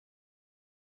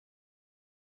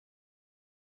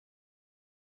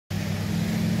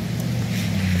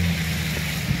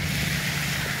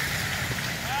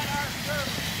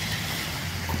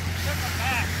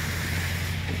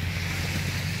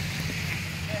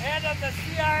head of the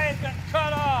CIA has been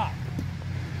cut off.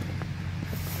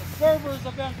 The servers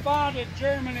have been found in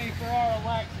Germany for our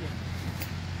election.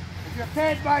 If you're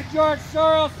paid by George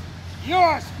Soros,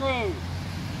 you're screwed.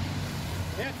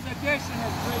 It's sedition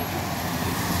and treason.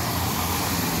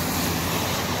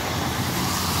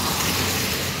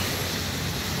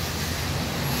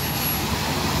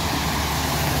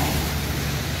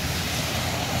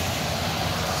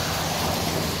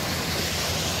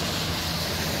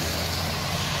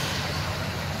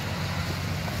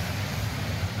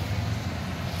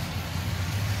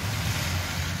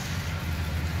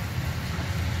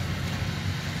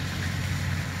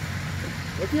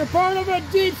 If you're part of a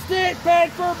deep state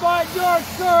paid for by George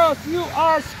Soros, you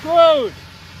are screwed.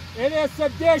 It is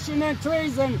sedition and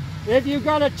treason if you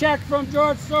got a check from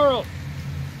George Soros.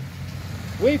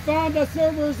 We found the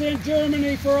servers in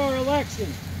Germany for our election.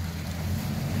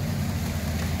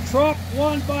 Trump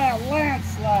won by a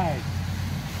landslide.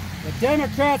 The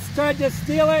Democrats tried to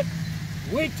steal it.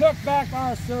 We took back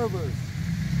our servers.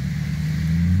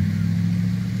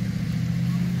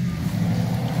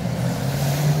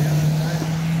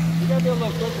 You gotta be a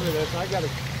little quicker with this. I gotta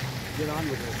get on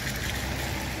with this.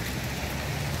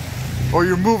 Oh,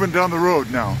 you're moving down the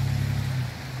road now.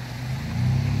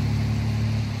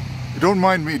 Don't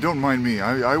mind me, don't mind me.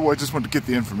 I just want to get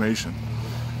the information.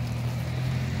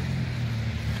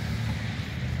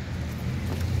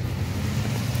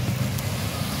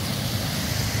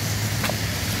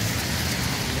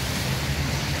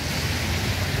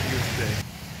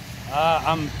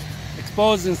 I'm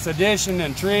exposing sedition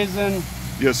and treason.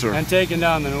 Yes, sir. And taking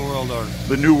down the New World Order.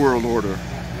 The New World Order.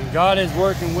 And God is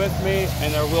working with me,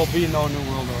 and there will be no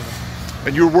New World Order.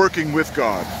 And you're working with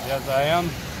God? Yes, I am.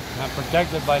 I'm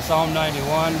protected by Psalm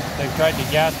 91. They tried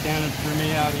to gas cannon for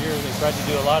me out here. They tried to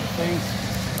do a lot of things,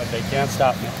 but they can't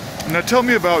stop me. Now tell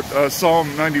me about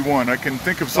Psalm 91. I can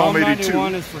think of Psalm 82. Psalm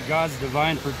 91 is for God's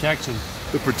divine protection.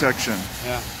 The protection.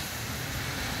 Yeah.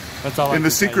 That's all I can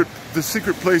say. The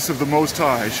secret place of the Most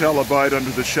High shall abide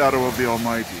under the shadow of the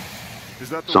Almighty. Is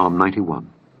that Psalm 91.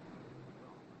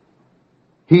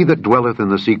 He that dwelleth in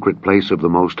the secret place of the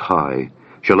Most High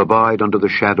shall abide under the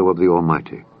shadow of the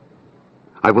Almighty.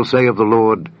 I will say of the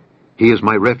Lord, He is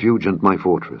my refuge and my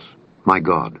fortress, my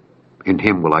God. In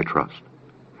Him will I trust.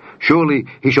 Surely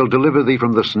He shall deliver thee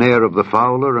from the snare of the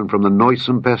fowler and from the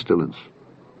noisome pestilence.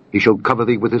 He shall cover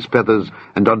thee with His feathers,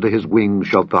 and under His wings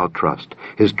shalt thou trust.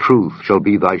 His truth shall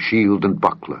be thy shield and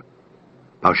buckler.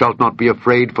 Thou shalt not be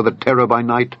afraid for the terror by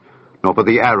night, nor for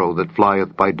the arrow that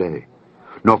flieth by day,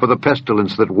 nor for the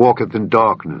pestilence that walketh in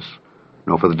darkness,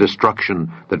 nor for the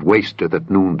destruction that wasteth at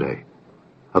noonday.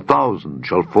 1,000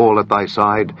 shall fall at thy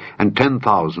side, and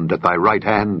 10,000 at thy right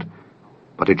hand,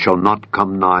 but it shall not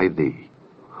come nigh thee.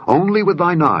 Only with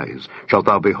thine eyes shalt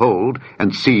thou behold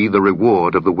and see the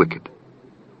reward of the wicked.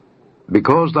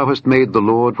 Because thou hast made the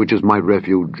Lord, which is my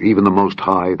refuge, even the Most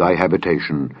High, thy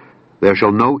habitation, there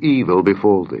shall no evil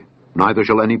befall thee, neither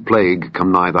shall any plague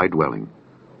come nigh thy dwelling.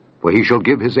 For He shall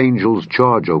give His angels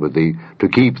charge over thee, to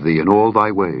keep thee in all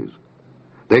thy ways.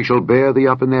 They shall bear thee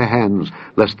up in their hands,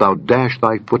 lest thou dash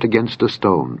thy foot against a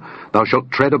stone. Thou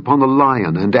shalt tread upon the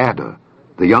lion and adder,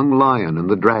 the young lion and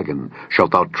the dragon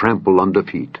shalt thou trample under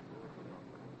feet.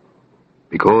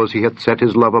 Because He hath set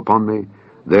His love upon me,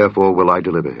 therefore will I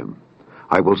deliver him.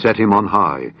 I will set him on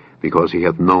high, because he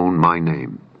hath known my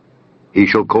name. He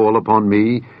shall call upon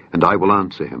me, and I will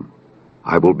answer him.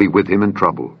 I will be with him in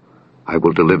trouble. I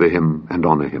will deliver him and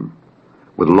honor him.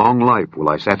 With long life will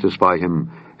I satisfy him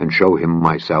and show him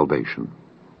my salvation.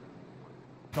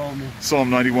 Psalm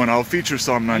 91. I'll feature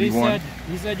Psalm 91.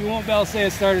 He said you won't be able to say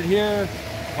it started here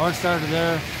or it started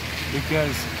there,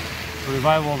 because the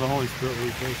revival of the Holy Spirit will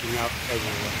be breaking out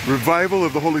everywhere. Revival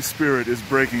of the Holy Spirit is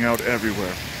breaking out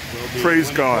everywhere. Praise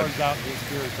God. Out, the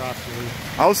Spirit across the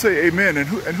earth. I'll say amen. And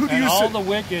who do you say? And all the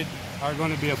wicked are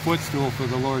going to be a footstool for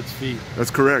the Lord's feet.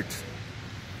 That's correct.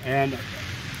 And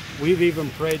we've even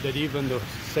prayed that even the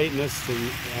Satanists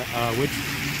and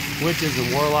witches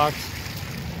and warlocks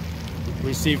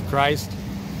receive Christ,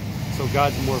 so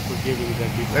God's more forgiving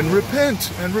than people. And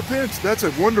repent, and repent. That's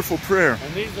a wonderful prayer.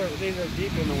 And these are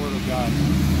deep in the Word of God.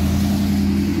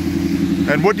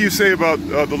 And what do you say about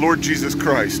the Lord Jesus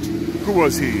Christ? Who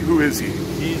was He? Who is He?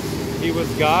 He was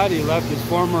God. He left His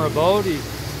former abode. He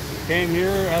came here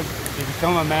to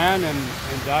become a man and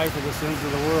die for the sins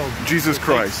of the world. Jesus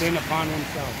Christ. Sin upon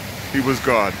Himself. He was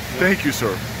God. Yep. Thank you,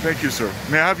 sir. Thank you, sir.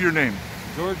 May I have your name?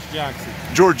 George Jackson.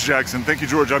 George Jackson. Thank you,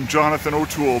 George. I'm Jonathan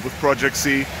O'Toole with Project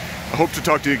C. I hope to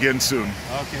talk to you again soon.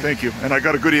 Okay. Thank you. And I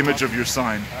got a good image of your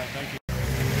sign. All right, thank you.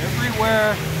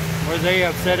 Everywhere where they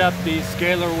have set up these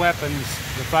scalar weapons,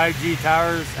 the 5G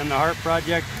towers and the HARP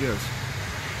project. Yes.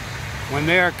 When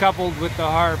they are coupled with the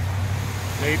HARP,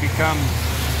 they become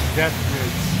death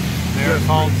grids. They are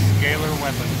called scalar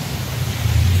weapons.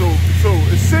 So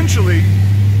essentially,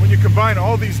 when you combine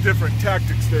all these different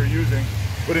tactics they're using,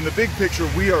 but in the big picture,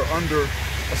 we are under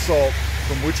assault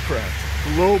from witchcraft,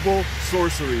 global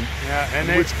sorcery, and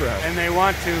witchcraft. And they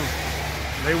want to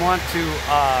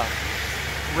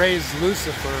raise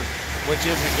Lucifer, which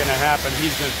isn't going to happen.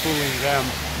 He's been fooling them.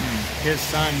 His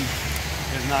son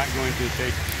is not going to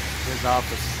take his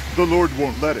office. The Lord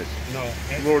won't let it. No.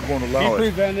 The Lord won't allow it. He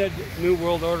prevented New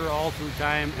World Order all through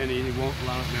time, and he won't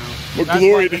allow it now. Well, That's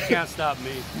glory why he can't stop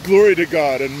me. Glory to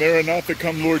God, and Maranatha,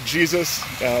 come Lord Jesus.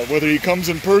 Whether he comes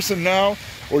in person now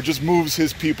or just moves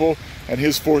his people and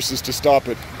his forces to stop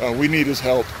it, we need his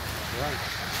help. Right.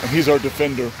 And he's our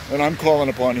defender, and I'm calling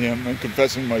upon him and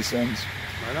confessing my sins.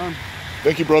 Right on.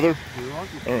 Thank you, brother. You're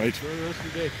welcome. All right. Enjoy the rest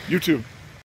of your day. You too.